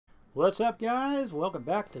What's up, guys? Welcome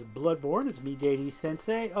back to Bloodborne. It's me, JD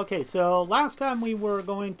Sensei. Okay, so last time we were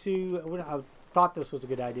going to... I thought this was a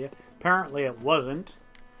good idea. Apparently it wasn't.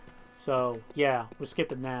 So, yeah, we're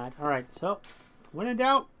skipping that. Alright, so, when in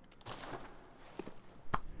doubt,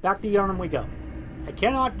 back to Yarnum we go. I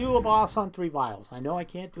cannot do a boss on 3 vials. I know I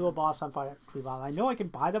can't do a boss on 3 vials. I know I can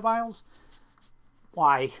buy the vials.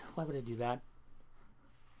 Why? Why would I do that?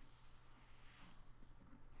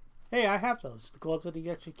 Hey, I have those. The Gloves of the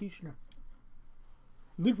Executioner.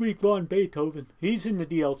 Ludwig von Beethoven. He's in the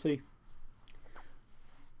DLC.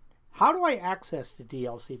 How do I access the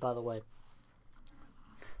DLC, by the way?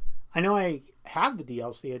 I know I have the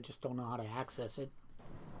DLC, I just don't know how to access it.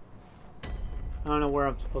 I don't know where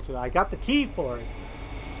I'm supposed to go. I got the key for it.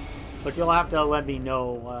 But you'll have to let me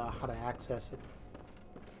know how to access it.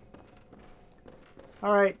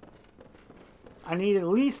 Alright. I need at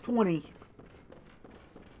least 20.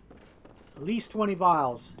 At least 20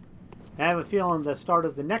 vials. I have a feeling the start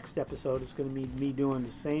of the next episode is going to be me doing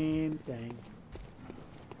the same thing.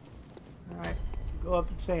 Alright. Go up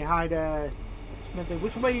and say hi to Smedley.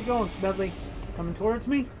 Which way are you going, Smedley? Coming towards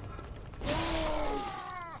me?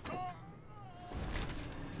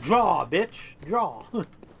 Draw, bitch! Draw!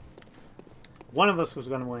 One of us was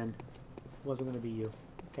going to win. It wasn't going to be you.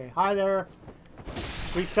 Okay, hi there.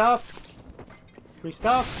 Free stuff? Free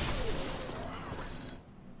stuff?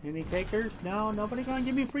 Any takers? No, nobody gonna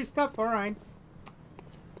give me free stuff. Alright.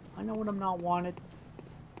 I know when I'm not wanted.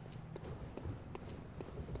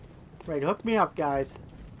 Right, hook me up, guys.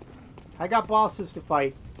 I got bosses to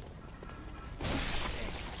fight.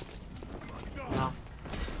 No.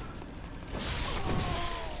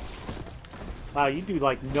 Wow, you do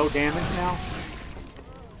like no damage now?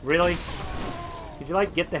 Really? Did you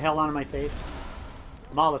like get the hell out of my face?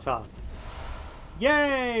 Molotov.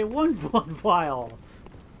 Yay! One blood vial!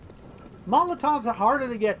 Molotovs are harder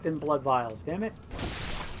to get than blood vials, damn it.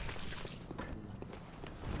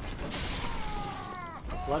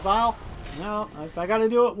 Blood vial? No, if I gotta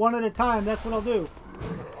do it one at a time, that's what I'll do.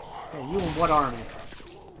 Hey, you in what army?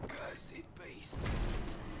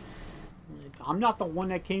 I'm not the one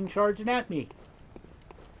that came charging at me.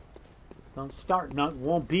 Don't start nothing,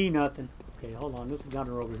 won't be nothing. Okay, hold on, there's a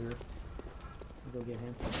gunner over here. I'll go get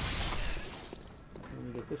him. Let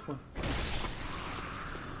me get this one.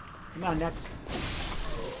 Come on, next.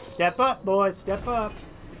 Step up, boys. Step up.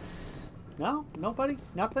 No? Nobody?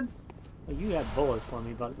 Nothing? Well, you have bullets for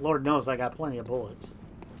me, but Lord knows I got plenty of bullets.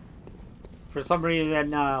 For some reason,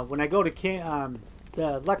 when I go to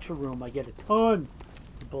the lecture room, I get a ton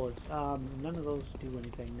of bullets. None of those do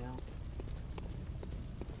anything now.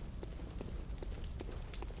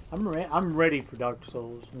 I'm ready for Dark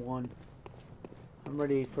Souls 1. I'm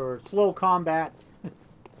ready for slow combat.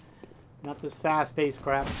 Not this fast-paced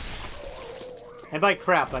crap. And by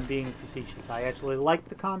crap, I'm being facetious. I actually like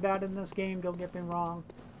the combat in this game, don't get me wrong.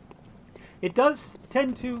 It does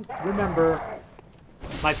tend to remember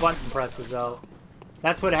my button presses, though.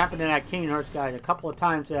 That's what happened in that Kingdom Hearts guide. A couple of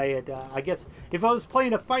times I had, I guess, if I was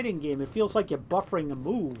playing a fighting game, it feels like you're buffering a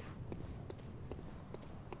move.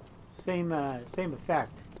 Same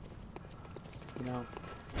effect. You know.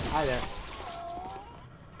 Hi there.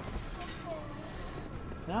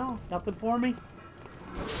 No? Nothing for me?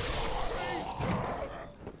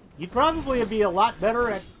 You'd probably be a lot better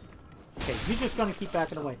at... Okay, you're just going to keep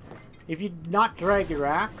backing away. If you'd not drag your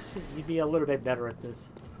axe, you'd be a little bit better at this.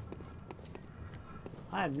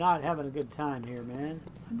 I am not having a good time here, man.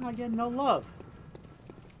 I'm not getting no love.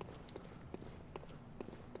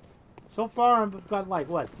 So far, I've got like,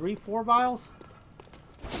 what, 3, 4 vials?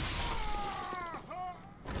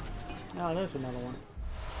 No, there's another one.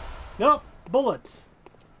 Nope, bullets.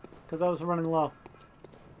 Because I was running low.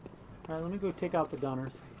 Alright, let me go take out the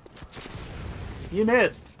gunners. You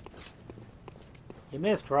missed! You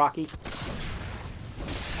missed, Rocky.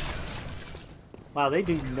 Wow, they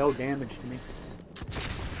do no damage to me.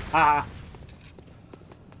 Ah.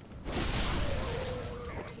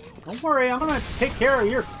 Don't worry, I'm gonna take care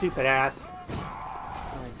of your stupid ass.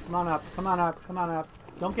 Alright, come on up, come on up, come on up.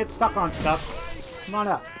 Don't get stuck on stuff. Come on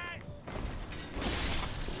up.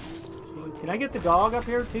 Can I get the dog up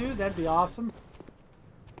here too? That'd be awesome.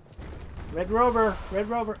 Red Rover, Red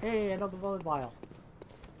Rover. Hey, another bullet vial.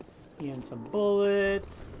 And some bullets.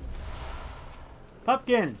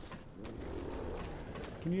 Pumpkins.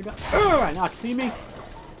 Can you not see me?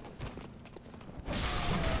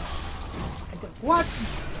 What?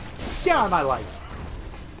 Get out of my life.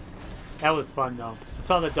 That was fun though. I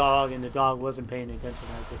saw the dog and the dog wasn't paying attention.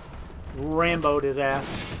 I just Rambo'd his ass.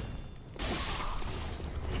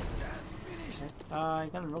 I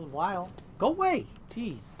got another vial. Go away.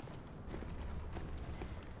 Jeez.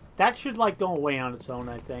 That should like go away on its own,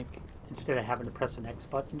 I think, instead of having to press an X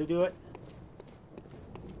button to do it.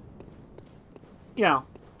 You know,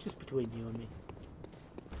 just between you and me.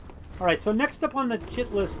 Alright, so next up on the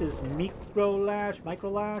chit list is Microlash,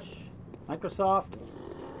 Microsoft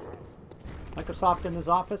in his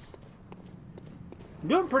office. I'm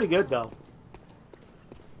doing pretty good, though.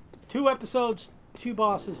 2 episodes, 2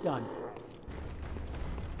 bosses done.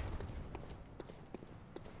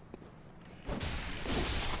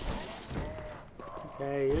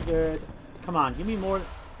 Okay, you're good. Come on, give me more.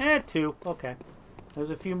 2. Okay. There's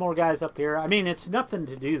a few more guys up here. I mean, it's nothing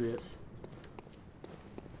to do this.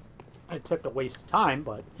 It took a waste of time,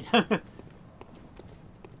 but...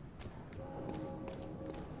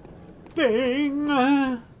 Bing!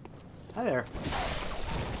 Hi there.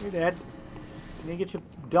 You're dead. Can you get your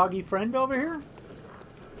doggy friend over here?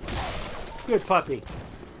 Good puppy.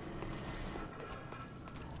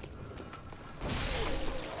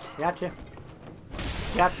 Gotcha.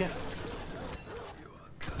 Gotcha.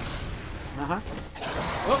 Uh-huh.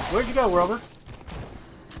 Oh, where'd you go, Rover?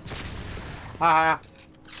 Ha ha.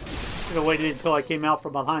 Should have waited until I came out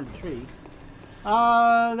from behind the tree.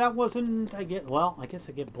 That wasn't... I guess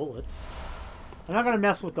I get bullets. I'm not gonna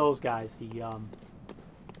mess with those guys.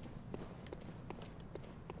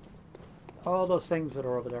 All those things that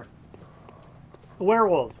are over there.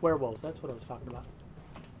 Werewolves. That's what I was talking about.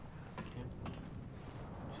 Okay.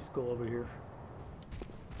 Just go over here.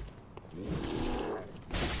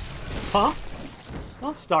 Huh?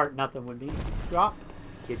 Don't start nothing with me. Drop.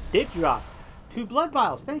 You did drop. 2 blood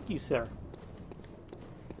vials. Thank you, sir.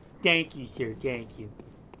 Thank you, sir. Thank you.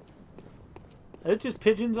 Are there just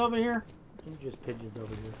pigeons over here? There's just pigeons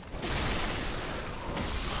over here.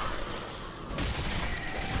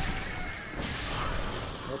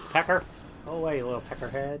 Little pecker. Go away, little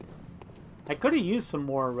peckerhead. I could have used some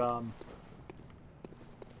more, Is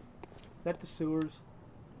that the sewers?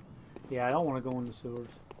 Yeah, I don't want to go in the sewers.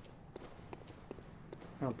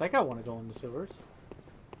 I don't think I want to go in the sewers.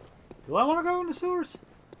 Do I want to go in the sewers?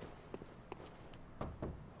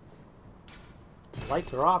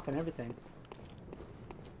 Lights are off and everything.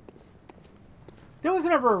 There was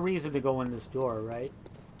never a reason to go in this door, right?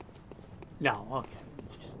 No, okay.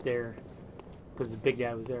 It's just there because the big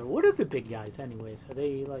guy was there. What are the big guys anyways? Are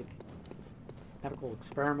they like medical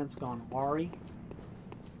experiments gone awry?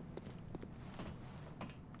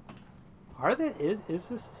 Are they? Is this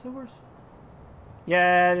the sewers?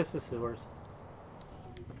 Yeah, this is sewers.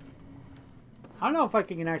 I don't know if I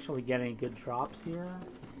can actually get any good drops here.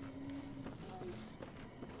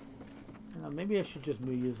 Maybe I should just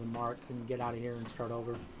use a mark and get out of here and start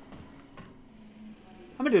over.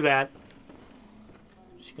 I'm gonna do that.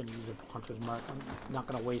 I'm just gonna use a hunter's mark. I'm not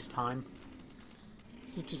gonna waste time.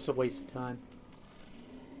 It's just a waste of time.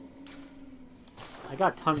 I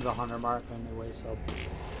got tons of hunter mark anyway, so.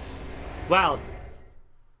 Wow.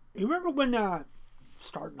 You remember when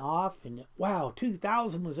starting off and wow,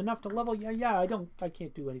 2,000 was enough to level? Yeah, I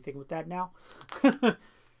can't do anything with that now.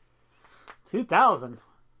 2,000.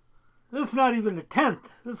 This is not even a 10th.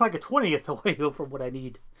 This is like a 20th away from what I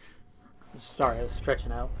need. Sorry, I was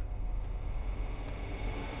stretching out.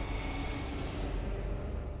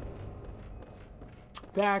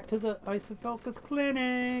 Back to the Isofocus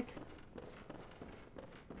Clinic.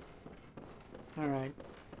 Alright.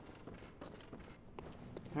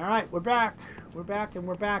 Alright, we're back. We're back and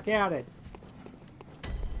we're back at it.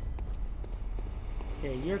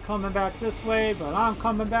 Okay, you're coming back this way, but I'm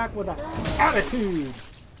coming back with an attitude.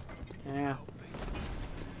 Yeah.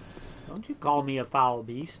 Don't you call me a foul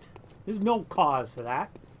beast. There's no cause for that.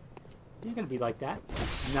 You're gonna be like that.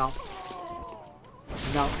 No.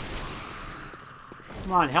 No.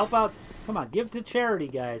 Come on, help out. Come on, give to charity,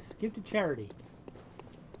 guys. Give to charity.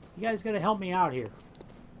 You guys gotta help me out here.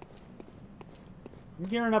 I'm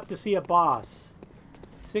gearing up to see a boss.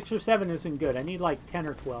 6 or 7 isn't good. I need like 10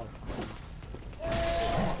 or 12.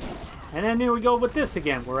 And then here we go with this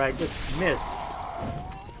again, where I just miss.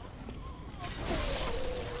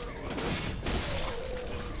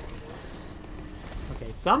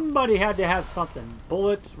 Okay, somebody had to have something.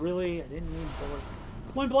 Bullets, really? I didn't need bullets.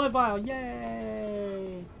 1 blood vial,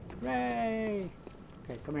 yay! Hooray!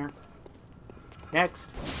 Okay, come here. Next.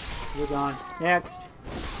 You're gone. Next.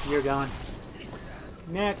 You're gone.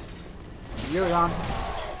 Next. You're gone.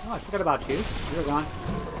 Oh, I forgot about you. You're gone.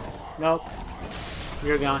 Nope.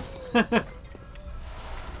 You're gone.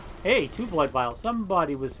 Hey, 2 blood vials.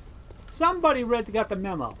 Somebody got the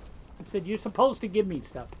memo. I said, you're supposed to give me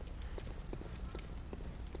stuff.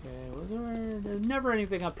 Okay, there's never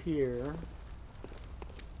anything up here.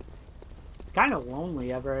 It's kind of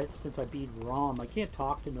lonely ever since I beat ROM. I can't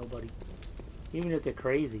talk to nobody. Even if they're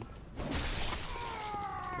crazy.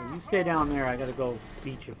 So you stay down there. I gotta go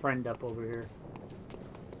beat your friend up over here.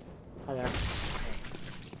 Hi there.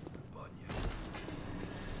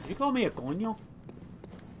 Did you call me a coño?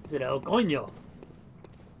 Is it el coño?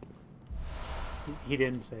 He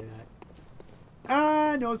didn't say that.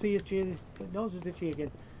 Ah, nose is itchy. Nose is itchy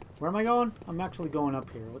again. Where am I going? I'm actually going up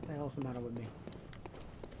here. What the hell's the matter with me?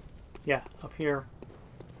 Yeah, up here.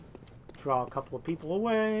 Draw a couple of people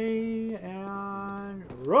away and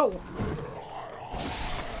roll.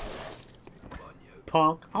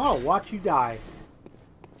 Punk. I'll watch you die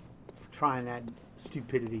for trying that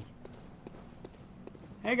stupidity.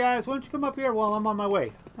 Hey guys, why don't you come up here while I'm on my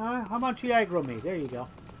way? How about you aggro me? There you go.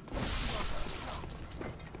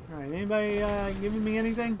 Alright, anybody giving me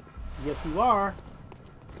anything? Yes, you are.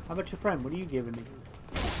 How about your friend? What are you giving me?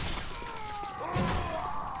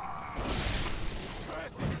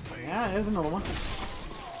 Yeah, there's another one.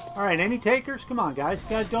 Alright, any takers? Come on, guys. You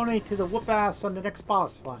gotta donate to the whoop ass on the next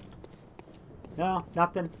boss fund. No,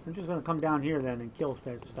 nothing. I'm just gonna come down here then and kill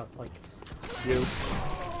that stuff like you.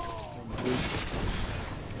 And you.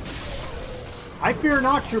 I fear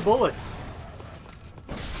not your bullets.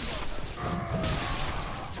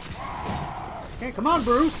 Okay, come on,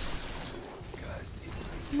 Bruce.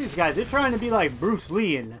 These guys, they're trying to be like Bruce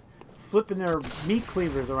Lee and flipping their meat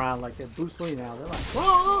cleavers around like they're Bruce Lee now. They're like,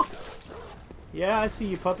 whoa! Yeah, I see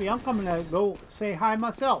you, puppy. I'm coming to go say hi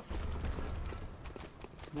myself.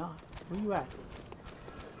 No, where you at?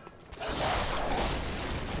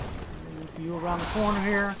 You around the corner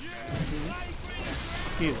here.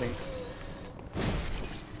 Excuse me.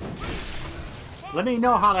 Let me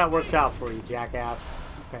know how that works out for you, jackass.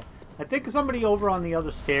 Okay. I think somebody over on the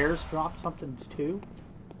other stairs dropped something too.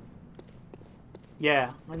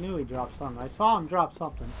 Yeah, I knew he dropped something. I saw him drop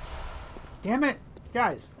something. Damn it!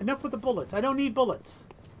 Guys, enough with the bullets. I don't need bullets.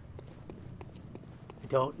 I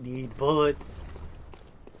don't need bullets.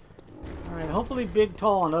 Alright, hopefully Big,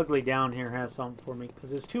 Tall, and Ugly down here has something for me.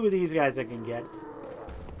 Because there's two of these guys I can get.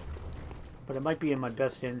 But it might be in my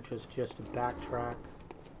best interest just to backtrack.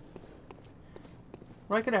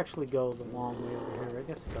 Or I could actually go the long way over here. I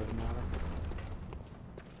guess it doesn't matter.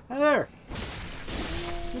 Hi there!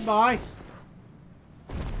 Goodbye!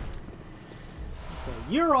 Okay,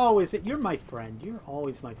 you're my friend. You're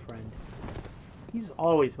always my friend. He's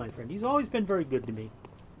always my friend. He's always been very good to me.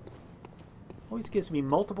 Always gives me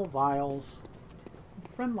multiple vials. A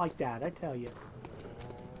friend like that, I tell you.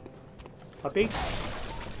 Puppy?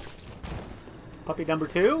 Puppy number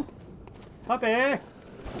 2? Puppy!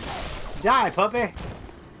 Die, puppy!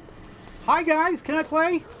 Hi, guys! Can I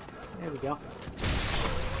play? There we go.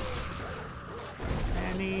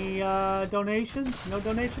 Any donations? No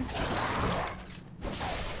donations?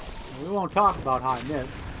 We won't talk about how I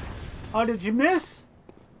missed. Oh, did you miss?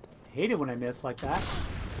 I hate it when I miss like that.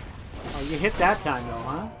 Oh, you hit that time though,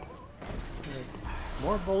 huh?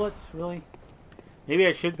 More bullets, really? Maybe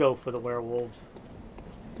I should go for the werewolves.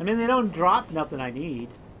 I mean, they don't drop nothing I need.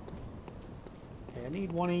 Okay, I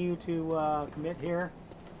need one of you to commit here.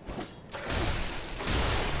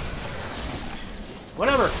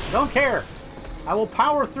 Whatever, don't care. I will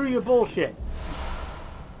power through your bullshit.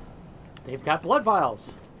 They've got blood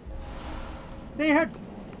vials. They had...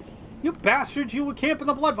 You bastards, you were camping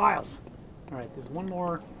the blood vials. Alright, there's one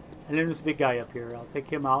more. And then there's a big guy up here. I'll take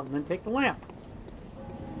him out and then take the lamp.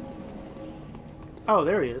 Oh,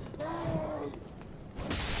 there he is.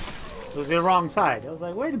 It was the wrong side. I was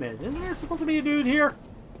like, wait a minute. Isn't there supposed to be a dude here?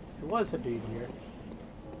 There was a dude here.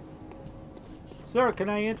 Sir, can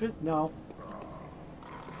I enter? No.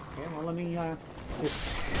 Okay, well, let me, yeah,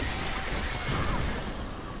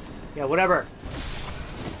 whatever.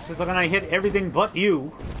 Since I'm gonna hit everything but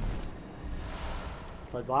you.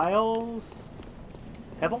 Blood vials.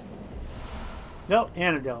 Pebble? No,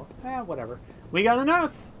 antidote. Whatever. We got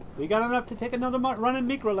enough. We got enough to take another run in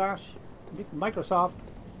Microlash. Microsoft.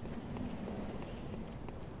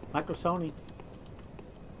 Microsony.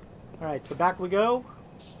 Alright, so back we go.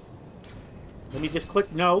 Let me just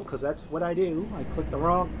click no, because that's what I do. I clicked the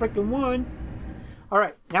wrong freaking one.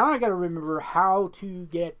 Alright, now I gotta remember how to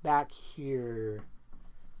get back here.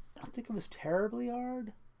 I don't think it was terribly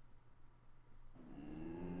hard.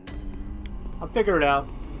 I'll figure it out.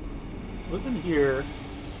 It wasn't here.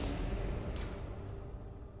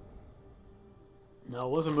 No, it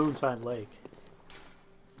wasn't Moonside Lake.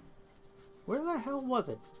 Where the hell was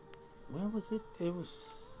it? Where was it? It was...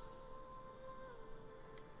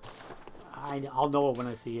 I'll know it when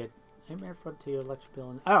I see it. Nightmare Frontier, Electric Bill,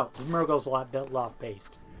 and... Oh, it's Murgo's Loft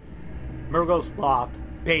based. Murgo's Loft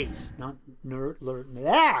base. Not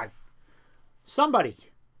nerd. Somebody!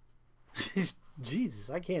 Jesus,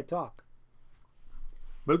 I can't talk.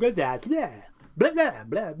 Blah, blah, blah, blah, blah,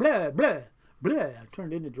 blah, blah, blah, blah. I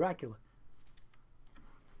turned into Dracula.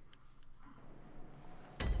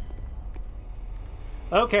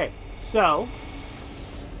 Okay, so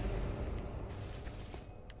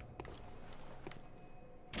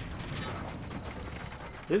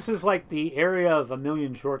this is like the area of a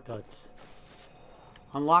million shortcuts.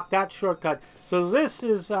 Unlock that shortcut. So this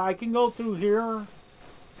is, I can go through here.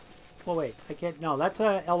 Well, wait, I can't. No, that's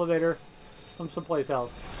an elevator from someplace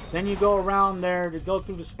else. Then you go around there to go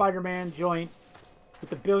through the Spider-Man joint with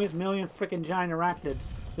the million freaking giant arachnids.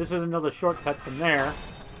 This is another shortcut from there.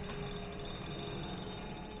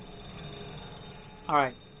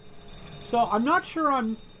 Alright. So I'm not sure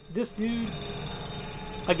I'm this dude.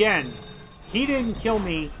 Again, he didn't kill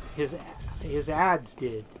me. His ads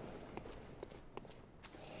did.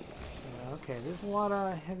 So, okay, there's a lot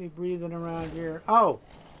of heavy breathing around here. Oh,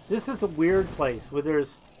 this is a weird place where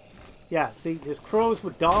there's, yeah, see, there's crows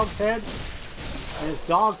with dogs' heads, and there's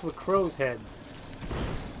dogs with crows' heads.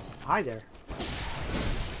 Hi there.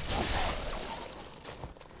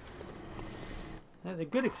 That's a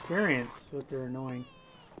good experience, but they're annoying.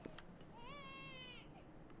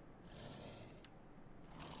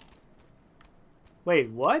 Wait,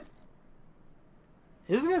 what?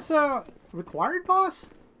 Isn't this a required boss?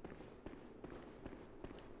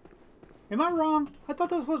 Am I wrong? I thought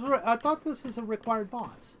this is a required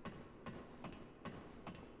boss.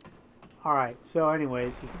 Alright, so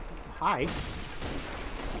anyways, hi.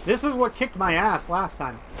 This is what kicked my ass last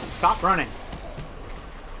time. Stop running.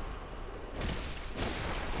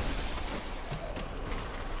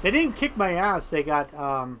 They didn't kick my ass, they got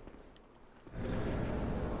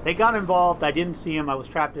involved. I didn't see him. I was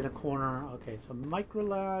trapped in a corner. Okay, so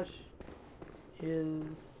Microlash is...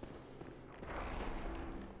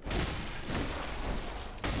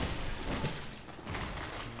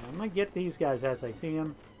 I'm going to get these guys as I see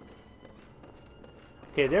them.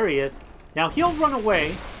 Okay, there he is. Now, he'll run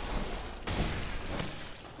away.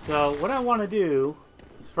 So, what I want to do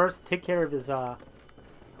is first take care of his aggro.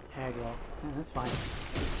 Yeah, that's fine.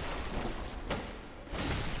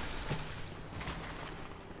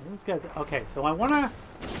 This guy's... Okay, so I want to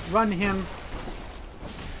run him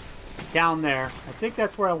down there. I think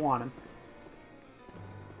that's where I want him.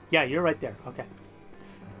 Yeah, you're right there. Okay.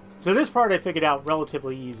 So this part I figured out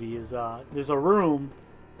relatively easy is there's a room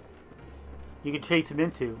you can chase him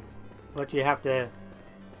into, but you have to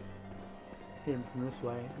hit him from this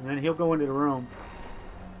way, and then he'll go into the room.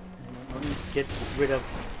 And let me get rid of...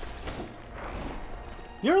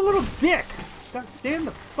 You're a little dick! Stand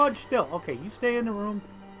the fudge still. Okay, you stay in the room.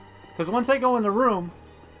 Because once I go in the room,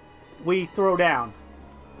 we throw down.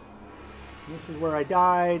 This is where I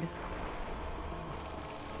died.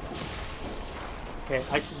 Okay,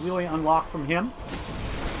 I should really unlock from him.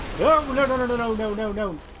 Oh, no, no, no, no, no, no, no,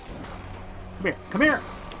 no. Come here, come here.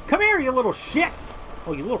 Come here, you little shit.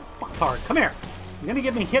 Oh, you little fucktard. Come here. You're going to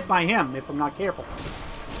get me hit by him if I'm not careful.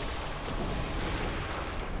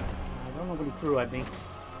 I don't know what he threw at me.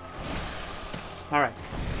 Alright.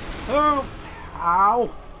 Oh, ow.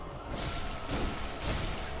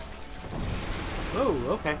 Oh,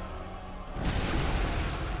 okay.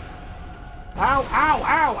 Ow, ow,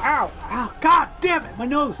 ow, ow, ow. God damn it, my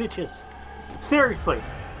nose itches. Seriously,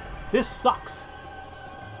 this sucks.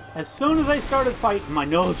 As soon as I started fighting, my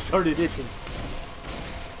nose started itching.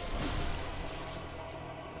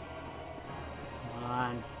 Come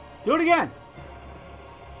on. Do it again.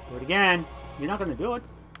 Do it again. You're not going to do it.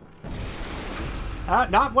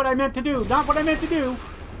 Not what I meant to do. Not what I meant to do.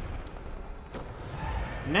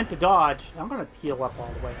 I meant to dodge. I'm going to heal up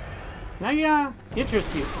all the way. Now,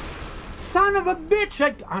 interest you. Son of a bitch!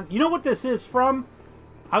 You know what this is from?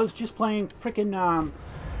 I was just playing frickin'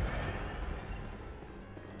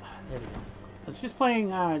 there we go. I was just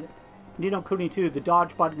playing Ni no Kuni 2. The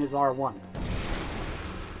dodge button is R1.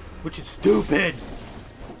 Which is stupid!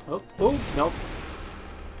 Oh, oh, nope.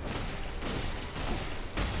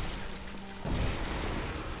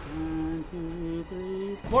 One, two,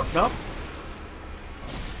 three, four. Nope.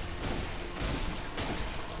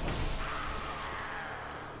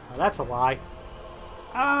 Oh, that's a lie.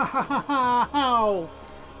 Ow!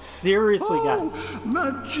 Seriously, guys.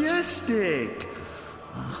 Majestic!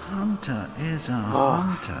 A hunter is a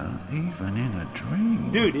hunter, even in a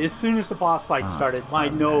dream. Dude, as soon as the boss fight started, my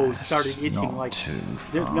nose started itching not like... too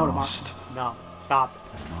No, fast. no, stop.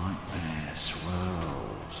 The nightmare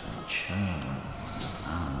swirls and churns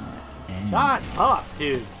unending. Shut up,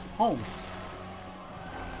 dude. Holmes.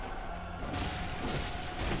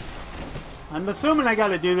 I'm assuming I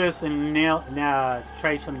gotta do this and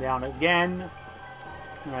trace them down again.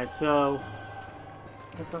 Alright, so...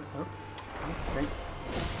 Oh, okay.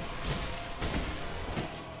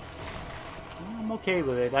 okay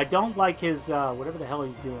with it. I don't like his, whatever the hell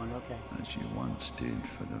he's doing. Okay. As you once did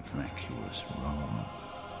for the vacuous Rome.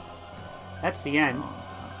 That's the end. Grant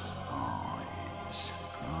us eyes.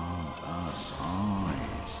 Grant us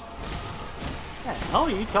eyes. What the hell are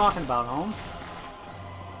you talking about, Holmes?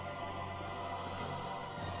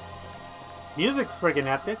 Music's friggin'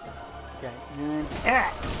 epic. Okay, and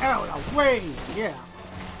out of the way, yeah.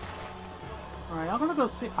 All right, I'm gonna go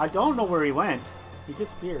see. I don't know where he went. He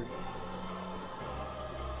disappeared.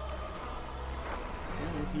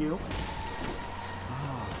 There's you.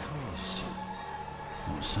 Ah, cos.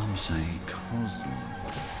 Or some say cosm.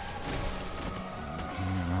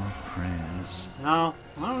 Hear our prayers. No,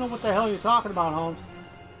 I don't know what the hell you're talking about, Holmes.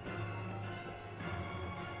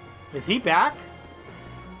 Is he back?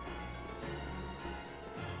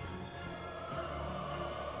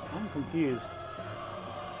 I'm confused.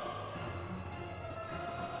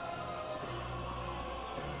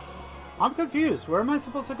 I'm confused. Where am I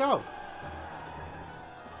supposed to go?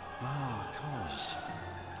 Ah, cos.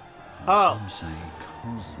 Oh. Some say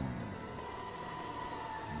cosm.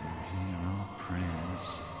 Do you hear our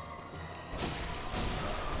prayers?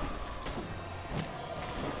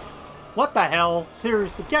 What the hell?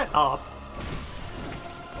 Seriously, get up.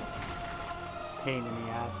 Pain in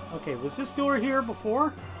the ass. Okay, was this door here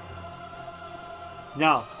before?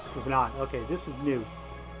 No, this was not. Okay, this is new.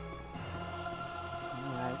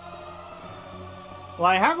 Alright. Well,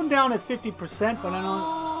 I have them down at 50%, but I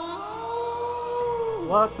don't...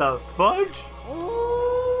 What the fudge?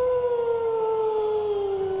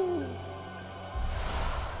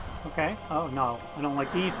 Okay. Oh, no. I don't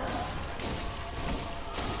like these.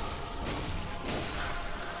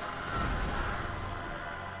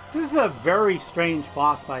 This is a very strange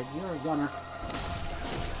boss fight. You're a gunner.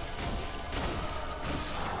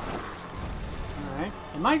 Alright.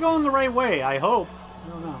 Am I going the right way? I hope. I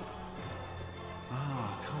don't know.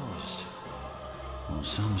 Ah, cos. Or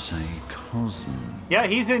some say cosm. Yeah,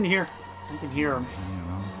 he's in here. I can hear him.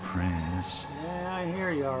 Hear our prayers. Yeah, I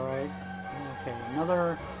hear you alright. Okay,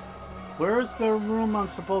 another... Where's the room I'm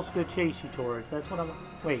supposed to chase you towards? That's what I'm...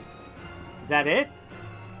 Wait. Is that it?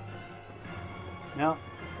 No.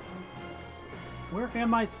 Where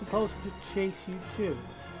am I supposed to chase you to?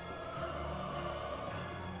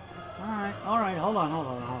 Alright, hold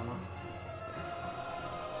on.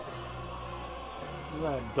 There's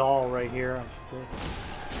a doll right here. I should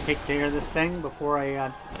take care of this thing before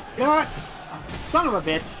I, God! Son of a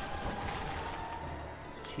bitch!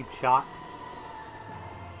 Cheap shot.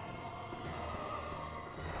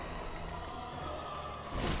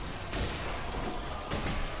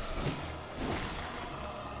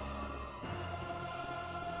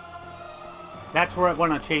 That's where I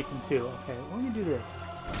want to chase him to. Okay, let me do this.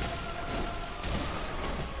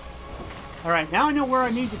 Alright, now I know where I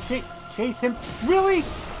need to chase him. Really?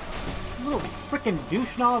 Little freaking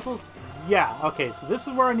douche nozzles? Yeah, okay, so this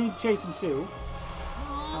is where I need to chase him to.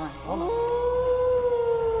 Alright, hold on.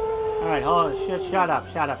 Alright, hold on. Shut up.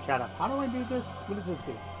 How do I do this? What does this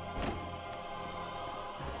do?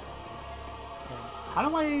 Okay. How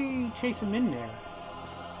do I chase him in there?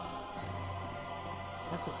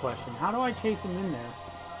 That's a question. How do I chase him in there?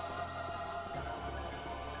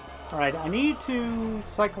 Alright, I need to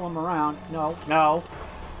cycle him around. No.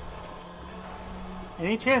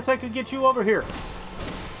 Any chance I could get you over here?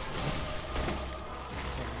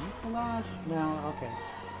 Okay, no, okay.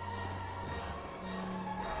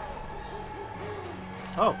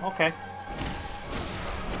 Oh, okay.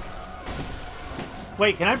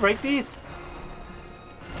 Wait, can I break these?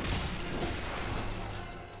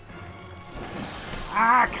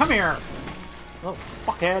 Ah, come here! Oh,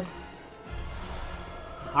 fuckhead.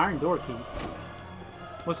 Iron door key.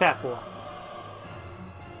 What's that for?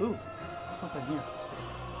 Ooh, something here.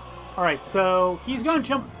 Alright, so he's gonna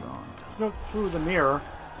jump through the mirror.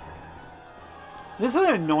 This is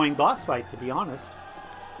an annoying boss fight, to be honest.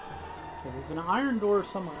 Okay, there's an iron door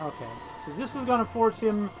somewhere. Okay, so this is gonna force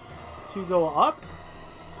him to go up.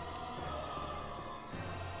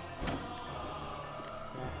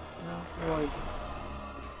 No, boy.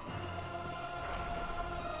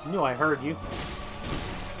 Knew I heard you.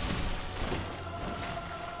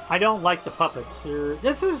 I don't like the puppets.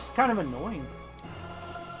 This is kind of annoying.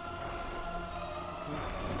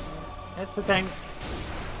 That's the thing.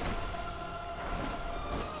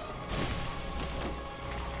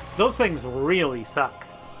 Those things really suck.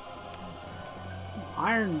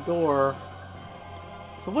 Iron door.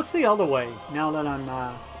 So what's the other way now that I'm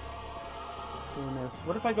doing this?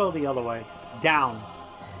 What if I go the other way? Down.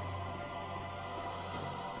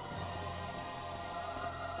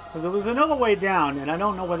 Because there was another way down, and I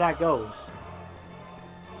don't know where that goes.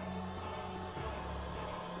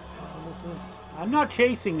 What is this? I'm not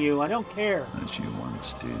chasing you. I don't care. As you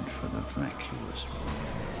once did for the vacuous one.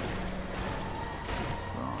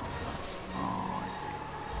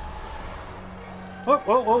 Whoa,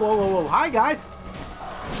 whoa, whoa, whoa, whoa, whoa. Hi, guys.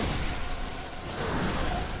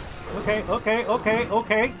 Okay, okay, okay,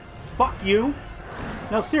 okay. Fuck you.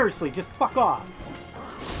 No, seriously, just fuck off.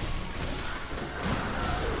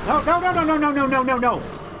 No, no, no, no, no, no, no, no, no, no.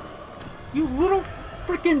 You little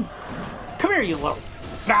freaking... Come here, you little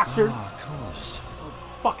bastard. Ah, course.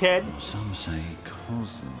 Fuckhead. Some say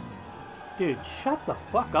cousin. Dude, shut the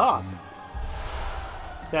fuck up.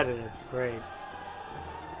 Said it, it's great.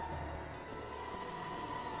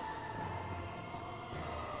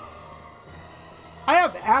 I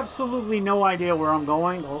have absolutely no idea where I'm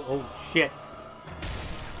going. Oh shit.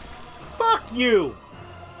 Fuck you!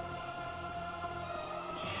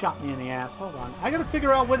 Shot me in the ass. Hold on. I gotta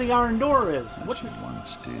figure out where the iron door is. What you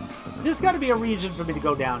once did for the There's gotta be a reason for me to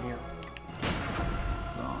go down here.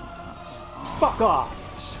 Fuck off,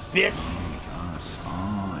 bitch!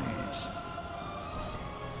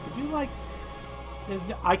 Could you like...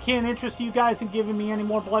 I can't interest you guys in giving me any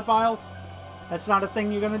more blood vials? That's not a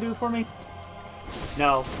thing you're gonna do for me?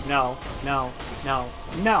 No, no, no, no,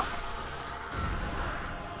 no!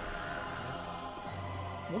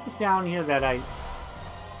 What was down here that I...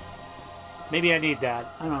 Maybe I need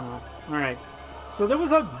that. I don't know. Alright. So there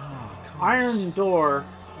was a iron door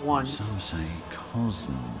one. Some say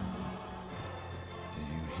cousin. Do you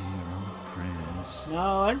hear our prayers?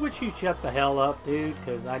 No, I wish you'd shut the hell up, dude,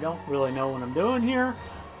 because I don't really know what I'm doing here.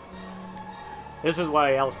 This is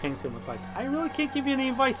why Alice Kingston was like, I really can't give you any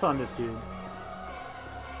advice on this dude.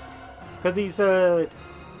 Because he's, I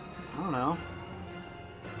don't know.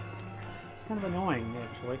 It's kind of annoying,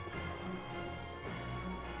 actually.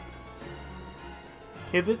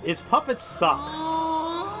 Its puppets suck.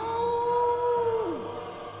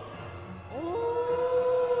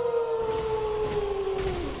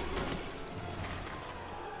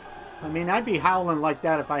 I mean, I'd be howling like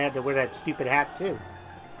that if I had to wear that stupid hat, too.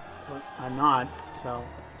 But I'm not, so...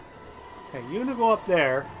 Okay, you're gonna go up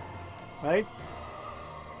there, right?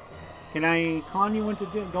 Can I con you into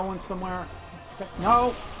going somewhere?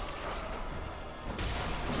 No!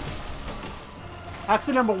 That's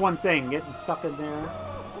the number one thing, getting stuck in there.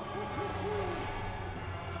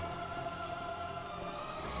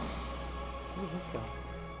 Where's this guy?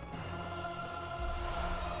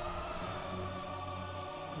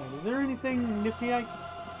 Wait, is there anything nifty I...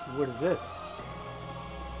 What is this?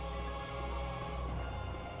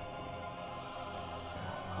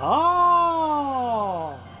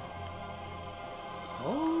 Oh!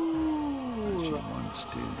 Oh! As you once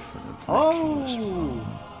did for the vacuous one.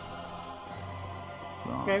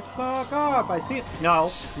 Okay, fuck off. I see it.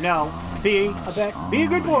 No, no. Be a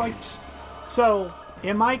good boy. So,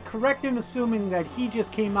 am I correct in assuming that he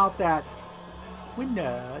just came out that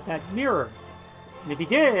window, that mirror? And if he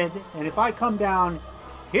did, and if I come down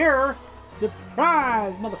here,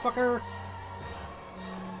 surprise, motherfucker.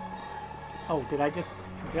 Oh, did I go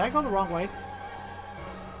the wrong way?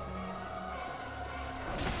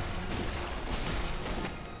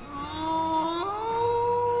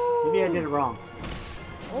 Maybe I did it wrong.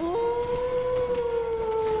 Are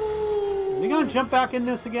we gonna jump back in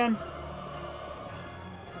this again?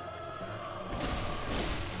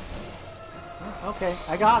 Okay,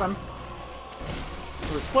 I got him.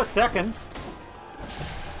 For a split second.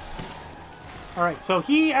 Alright, so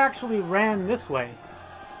he actually ran this way.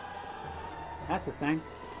 That's a thing.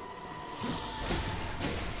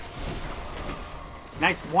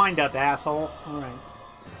 Nice wind-up, asshole. Alright.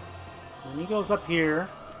 And he goes up here.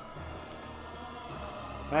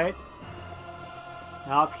 Right?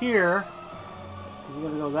 Now up here, he's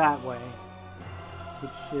going to go that way.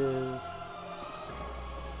 Which is...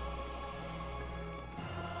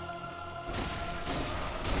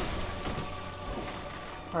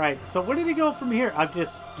 Alright, so where did he go from here? I'm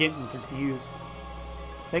just getting confused.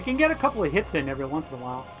 They can get a couple of hits in every once in a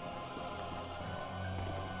while.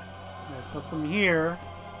 Alright, so from here...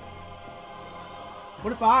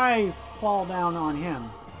 What if I fall down on him?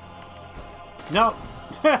 No!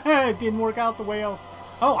 It didn't work out the way I...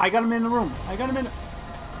 Oh, I got him in the room. I got him in...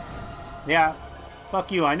 Yeah.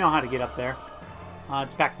 Fuck you. I know how to get up there.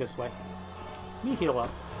 It's back this way. Let me heal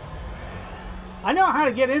up. I know how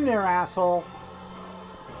to get in there, asshole.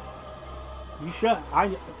 You should...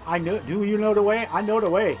 I know... Do you know the way? I know the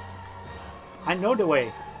way. I know the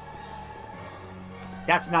way.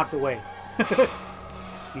 That's not the way.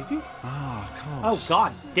 Excuse you? Ah, of course. Oh,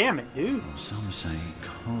 god damn it, dude. Some say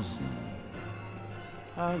cousin.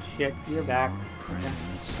 Oh shit, you're back. Prayers,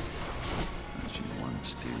 as you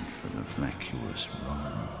once did for the vacuous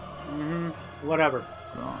one. Whatever.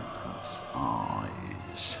 Grant us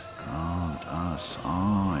eyes. Grant us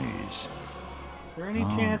eyes. Is there any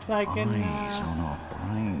Grant chance I can... eyes on our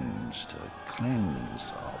brains to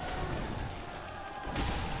cleanse of.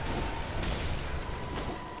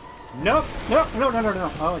 Nope. Nope.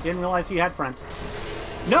 No. Oh, I didn't realize you had friends.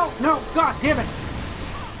 No. God damn it.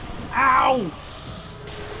 Ow.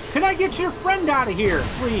 Can I get your friend out of here,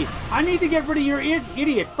 please? I need to get rid of your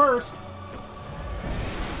idiot first.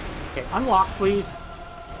 Okay, unlock, please.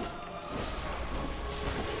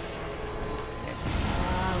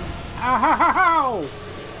 Ow!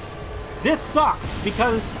 This sucks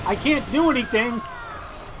because I can't do anything.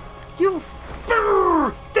 You...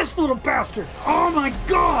 This little bastard! Oh my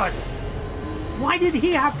god! Why did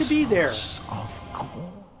he have to be there? Of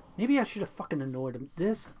course. Maybe I should have fucking annoyed him.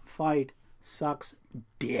 This fight sucks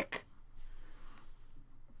dick.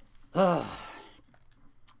 Ugh.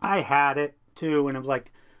 I had it too, and I was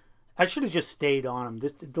like, I should have just stayed on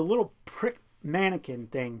him. The little prick mannequin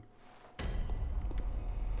thing.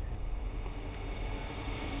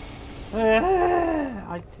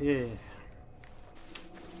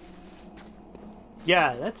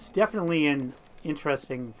 Yeah, that's definitely an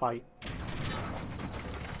interesting fight.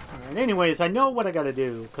 Alright, anyways, I know what I gotta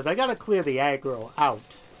do, because I gotta clear the aggro out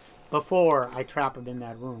before I trap him in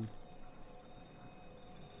that room.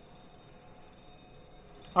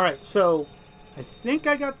 Alright, so I think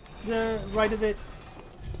I got the right of it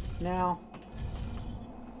now.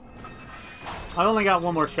 I only got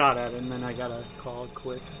one more shot at it, and then I gotta call it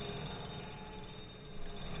quits.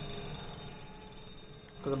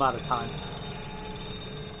 Because I'm out of time.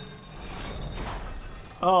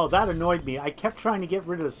 Oh, that annoyed me. I kept trying to get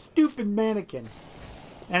rid of the stupid mannequin.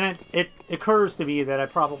 And it occurs to me that I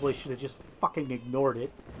probably should have just fucking ignored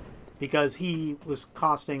it. Because he was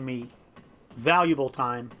costing me valuable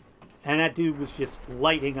time. And that dude was just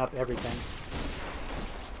lighting up everything.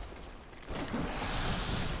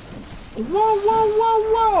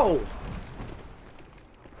 Whoa!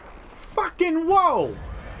 Fucking whoa!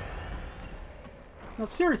 No,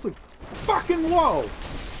 seriously, fucking whoa!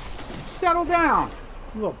 Settle down,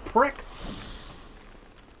 you little prick.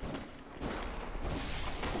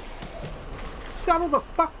 Settle the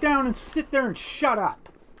fuck down and sit there and shut up.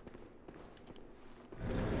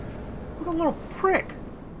 What a little prick.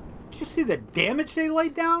 Did you see the damage they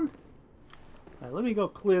laid down? All right, let me go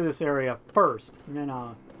clear this area first, and then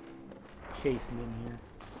I'll chase him in here.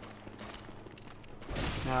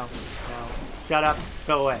 No. Shut up.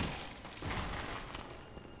 Go away.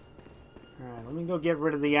 Alright, let me go get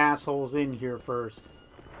rid of the assholes in here first.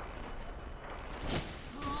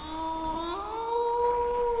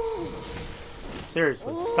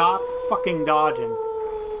 Seriously, stop fucking dodging.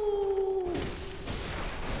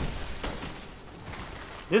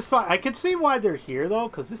 This fight, I can see why they're here though,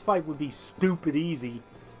 because this fight would be stupid easy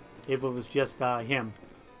if it was just him.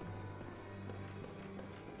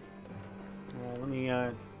 Let me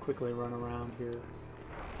quickly run around here.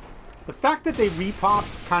 The fact that they repop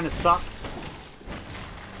kind of sucks.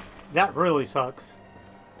 That really sucks.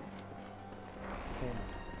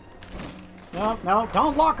 Okay. No,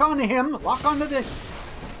 don't lock onto him. Lock onto this.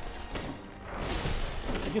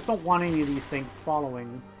 I just don't want any of these things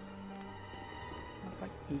following.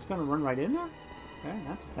 He's gonna run right in there? Okay,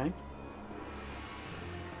 that's a thing.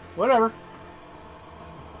 Whatever.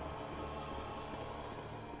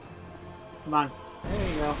 Come on. There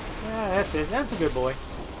you go. Yeah, that's it. That's a good boy.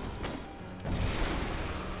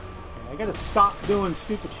 Okay, I gotta stop doing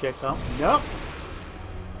stupid shit, though. Nope.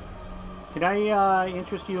 Can I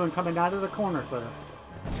interest you in coming out of the corner, sir?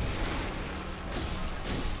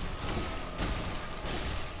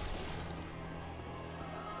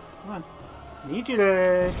 Come on. Need you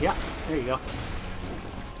to... Yeah, there you go.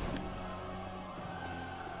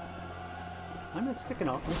 I'm just sticking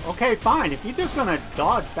out. Okay, fine. If you're just gonna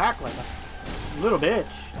dodge back like a little bitch.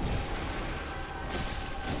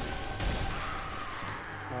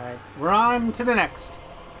 Alright, we're on to the next.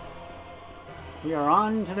 We are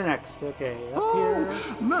on to the next. Okay, up here.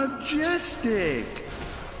 Majestic!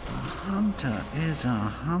 A hunter is a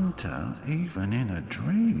hunter, even in a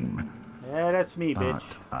dream. Yeah, that's me, bitch.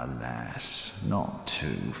 But alas, not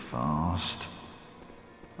too fast.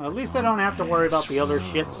 Well, at least I don't have to worry about the other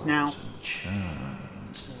shits now.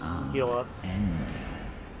 Heal up. Okay,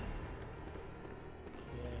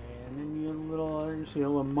 and then you see a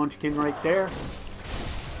little munchkin right there.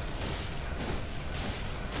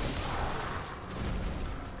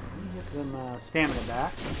 Get some stamina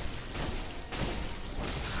back.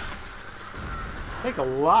 Take a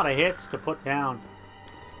lot of hits to put down.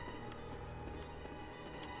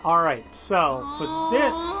 Alright, so for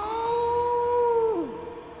this...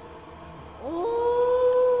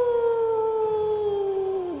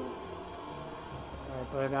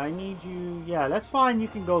 need you... Yeah, that's fine. You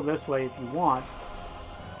can go this way if you want.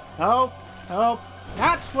 Oh, oh.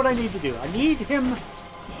 That's what I need to do. I need him to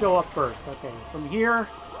show up first. Okay, from here...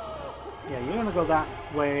 Yeah, you're going to go that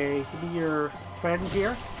way. Give me your friend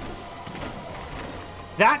here.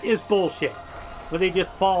 That is bullshit. Where they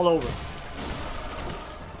just fall over.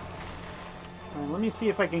 Alright, let me see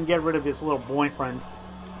if I can get rid of his little boyfriend.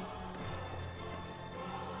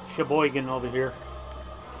 Sheboygan over here.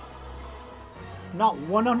 Not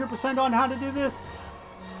 100% on how to do this.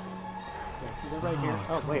 Yeah, see that right here?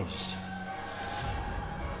 Oh, wait.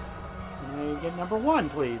 Can I get number 1,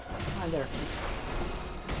 please? Hi there.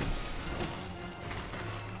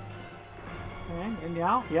 Okay, and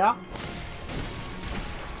now, yeah.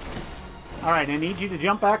 Alright, I need you to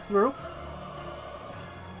jump back through.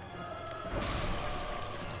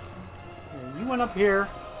 Okay, you went up here.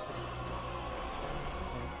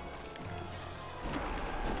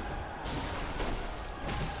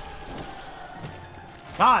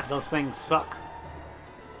 God, those things suck.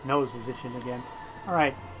 Nose is itching again.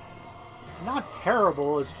 Alright. Not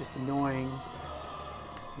terrible, it's just annoying.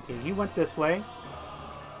 Okay, he went this way.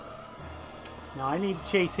 Now I need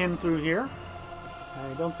to chase him through here.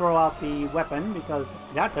 Don't throw out the weapon because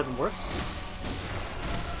that doesn't work.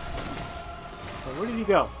 So where did he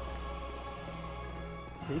go?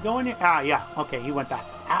 Did he go in here? Ah, yeah. Okay, he went that.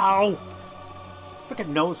 Ow! Frickin'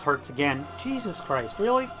 nose hurts again. Jesus Christ,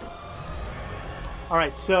 really?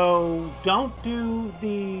 Alright, so don't do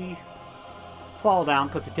the fall down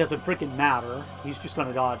because it doesn't freaking matter. He's just going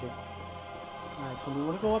to dodge it. Alright, so we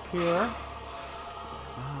want to go up here.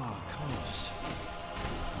 Oh, of course.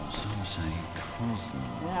 Some say cousin.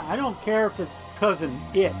 Yeah, I don't care if it's cousin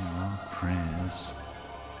it. Prayers.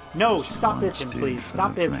 No, stop itching, please.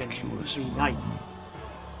 Stop itching. Be nice.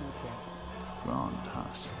 Okay. Grant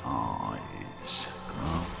us eyes.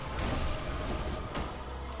 Grant.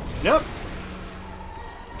 Nope.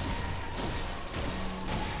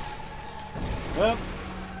 Nope.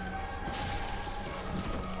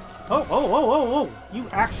 Oh, oh, oh, oh, oh. You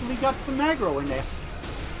actually got some aggro in there.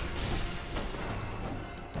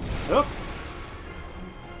 Nope.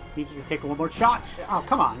 Need you to take one more shot. Oh,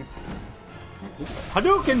 come on.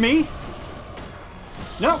 Hadouken me!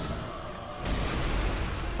 Nope.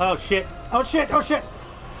 Oh, shit. Oh, shit. Oh, shit.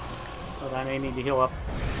 Hold on, I need to heal up.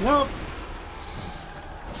 Nope.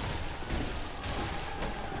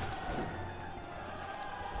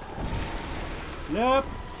 Nope.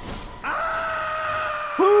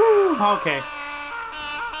 Woo! Okay.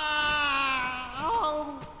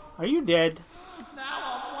 Are you dead?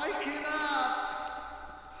 Now I'm waking up.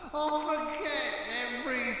 I'll forget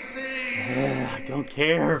everything. I don't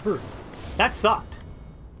care. That sucked.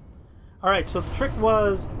 Alright, so the trick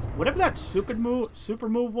was, whatever that super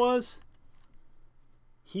move was,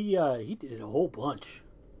 he did a whole bunch.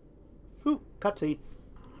 Ooh, cutscene.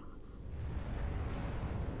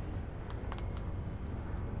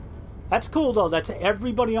 That's cool though. That's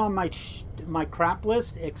everybody on my crap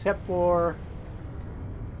list except for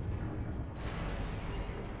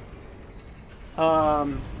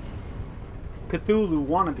Cthulhu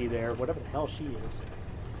wannabe there, whatever the hell she is.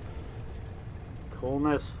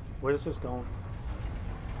 Coolness. Where is this going?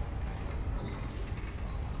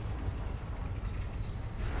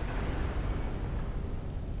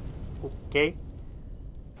 Okay.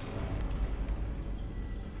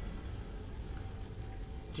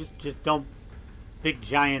 Just don't big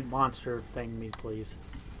giant monster thing me, please.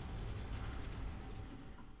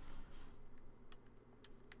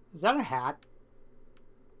 Is that a hat?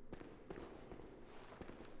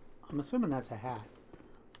 I'm assuming that's a hat.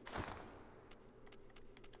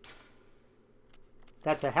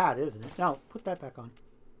 That's a hat, isn't it? No, put that back on.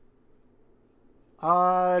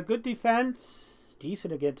 Good defense.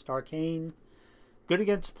 Decent against arcane. Good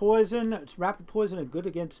against poison. It's rapid poison and good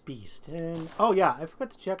against beast. And oh yeah, I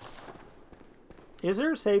forgot to check. Is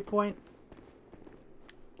there a save point?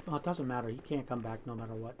 Oh, it doesn't matter. He can't come back no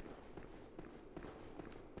matter what.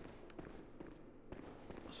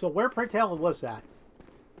 So where, pray tell, was that?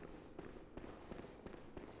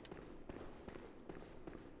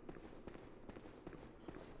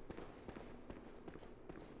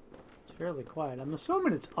 It's fairly quiet. I'm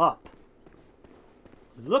assuming it's up.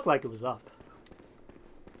 It looked like it was up.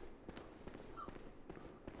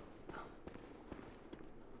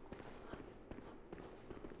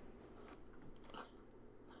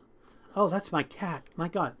 Oh, that's my cat. My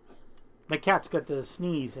God. My cat's got the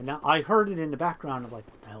sneeze, and now I heard it in the background. I'm like,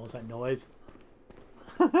 what the hell is that noise?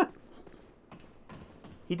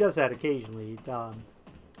 He does that occasionally. It's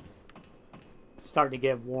starting to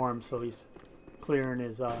get warm, so he's clearing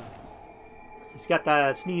his, he's got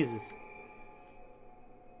the sneezes.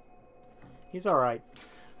 He's alright.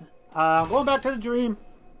 Going back to the dream.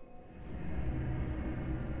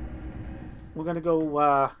 We're gonna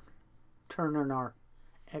go turn on our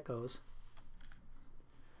echoes.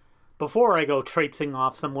 Before I go traipsing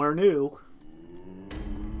off somewhere new.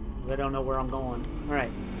 I don't know where I'm going.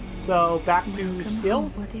 Alright. So back to skill.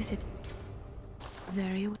 What is it?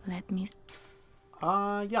 Very well. Let me.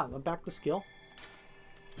 Yeah, back to skill.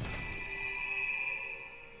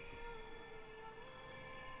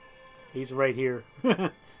 He's right here.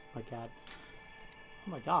 My cat.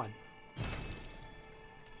 Oh my god.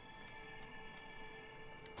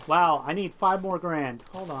 Wow, I need 5 more grand.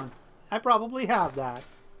 Hold on. I probably have that.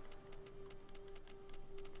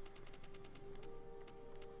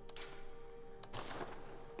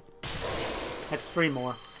 That's 3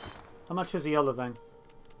 more. How much is the other thing?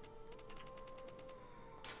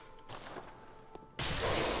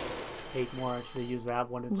 8 more. I should have used that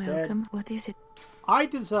one instead. Welcome. What is it? I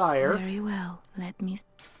desire... Very well. Let me...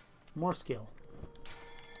 more skill.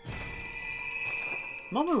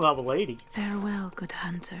 I'm only level 80. Farewell, good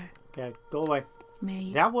hunter. Okay, go away.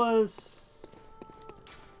 May... That was...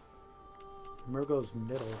 Murgo's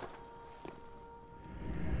middle.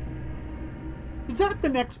 Is that the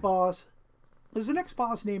next boss? Is the next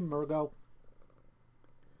boss named Murgo?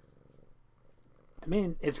 I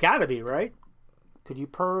mean, it's gotta be, right? Could you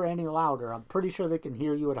purr any louder? I'm pretty sure they can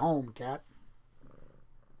hear you at home, cat.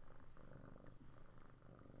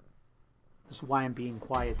 This is why I'm being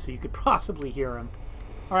quiet, so you could possibly hear him.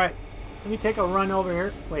 Alright, let me take a run over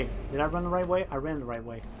here. Wait, did I run the right way? I ran the right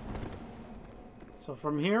way. So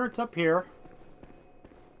from here, it's up here.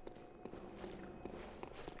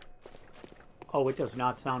 Oh, it does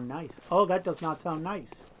not sound nice. Oh, that does not sound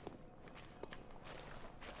nice.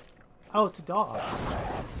 Oh, it's a dog.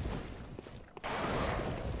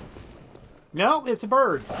 No, it's a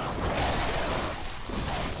bird.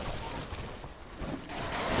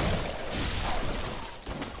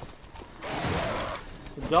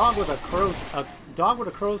 A dog with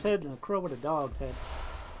a crow's head and a crow with a dog's head.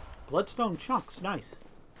 Bloodstone chunks, nice.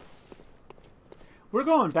 We're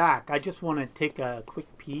going back. I just want to take a quick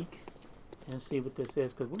peek and see what this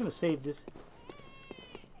is, because we're going to save this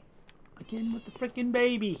again with the freaking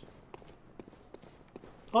baby.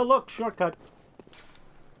 Oh look, shortcut.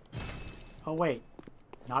 Oh wait,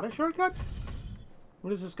 not a shortcut?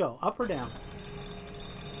 Where does this go? Up or down?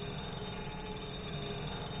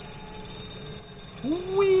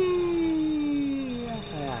 Whee!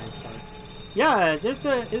 Yeah, I'm sorry. Yeah, there's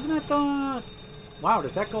a... Isn't it the... Wow,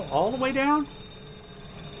 does that go all the way down?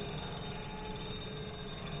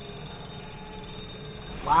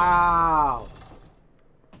 Wow.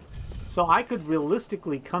 So I could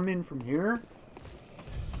realistically come in from here.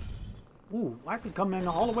 Ooh, I could come in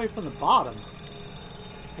all the way from the bottom.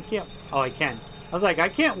 I can't... Oh, I can. I was like, I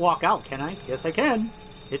can't walk out, can I? Yes, I can.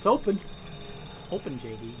 It's open. It's open,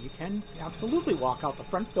 JD. You can absolutely walk out the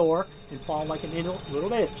front door and fall like a little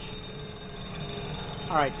bitch.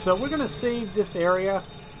 Alright, so we're going to save this area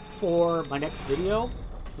for my next video,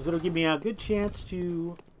 because it'll give me a good chance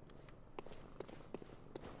to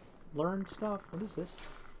learn stuff. What is this?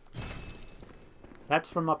 That's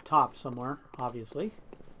from up top somewhere, obviously.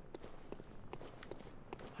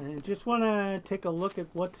 I just want to take a look at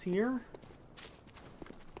what's here.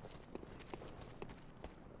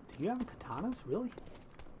 Do you have katanas? Really?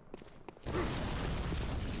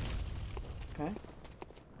 Okay.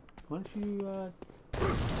 Why don't you,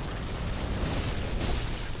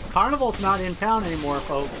 Carnival's not in town anymore,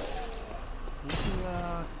 folks. Why don't you,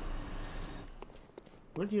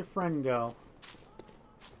 where'd your friend go?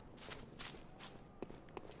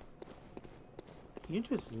 You're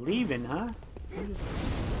just leaving, huh?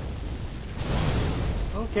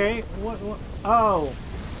 Okay, what, oh.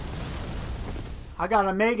 I got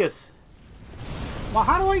a Magus. Well,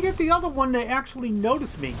 how do I get the other one to actually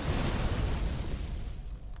notice me?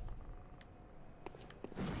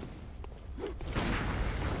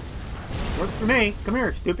 Works for me. Come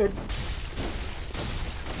here, stupid.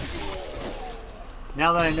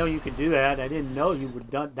 Now that I know you can do that, I didn't know you were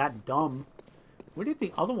that dumb. Where did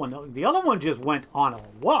the other one go? The other one just went on a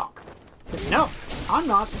walk. Said, no, I'm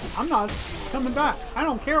not coming back. I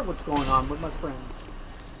don't care what's going on with my friends.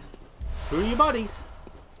 Screw you buddies.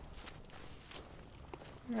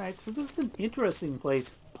 Alright, so this is an interesting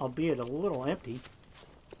place, albeit a little empty.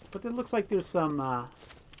 But it looks like there's some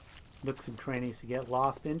nooks and crannies to get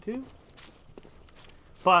lost into.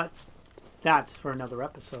 But that's for another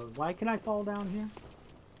episode. Why can I fall down here?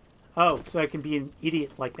 Oh, so I can be an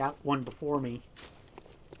idiot like that one before me.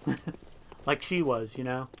 Like she was, you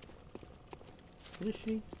know. What is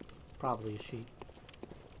she? Probably a she.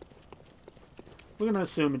 We're going to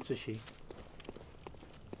assume it's a she.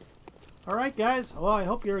 Alright guys, well I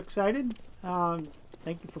hope you're excited.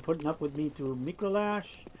 Thank you for putting up with me through Microlash.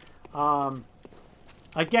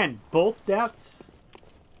 Again, both deaths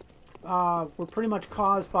were pretty much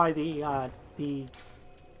caused by the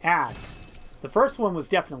ads. The first one was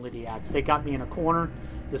definitely the ads. They got me in a corner.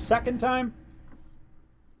 The second time,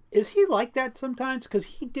 is he like that sometimes? Because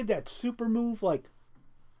he did that super move like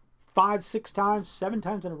 5, 6 times, 7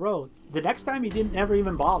 times in a row. The next time he didn't ever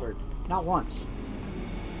even bothered. Not once.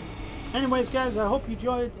 Anyways, guys, I hope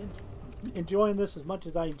you enjoying this as much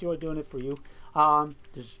as I enjoy doing it for you.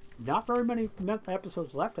 There's not very many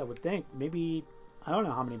episodes left, I would think. Maybe, I don't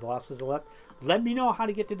know how many bosses are left. Let me know how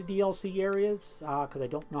to get to the DLC areas, because I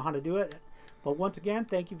don't know how to do it. But once again,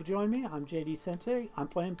 thank you for joining me. I'm JD Sensei. I'm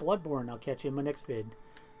playing Bloodborne. I'll catch you in my next vid.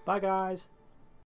 Bye, guys.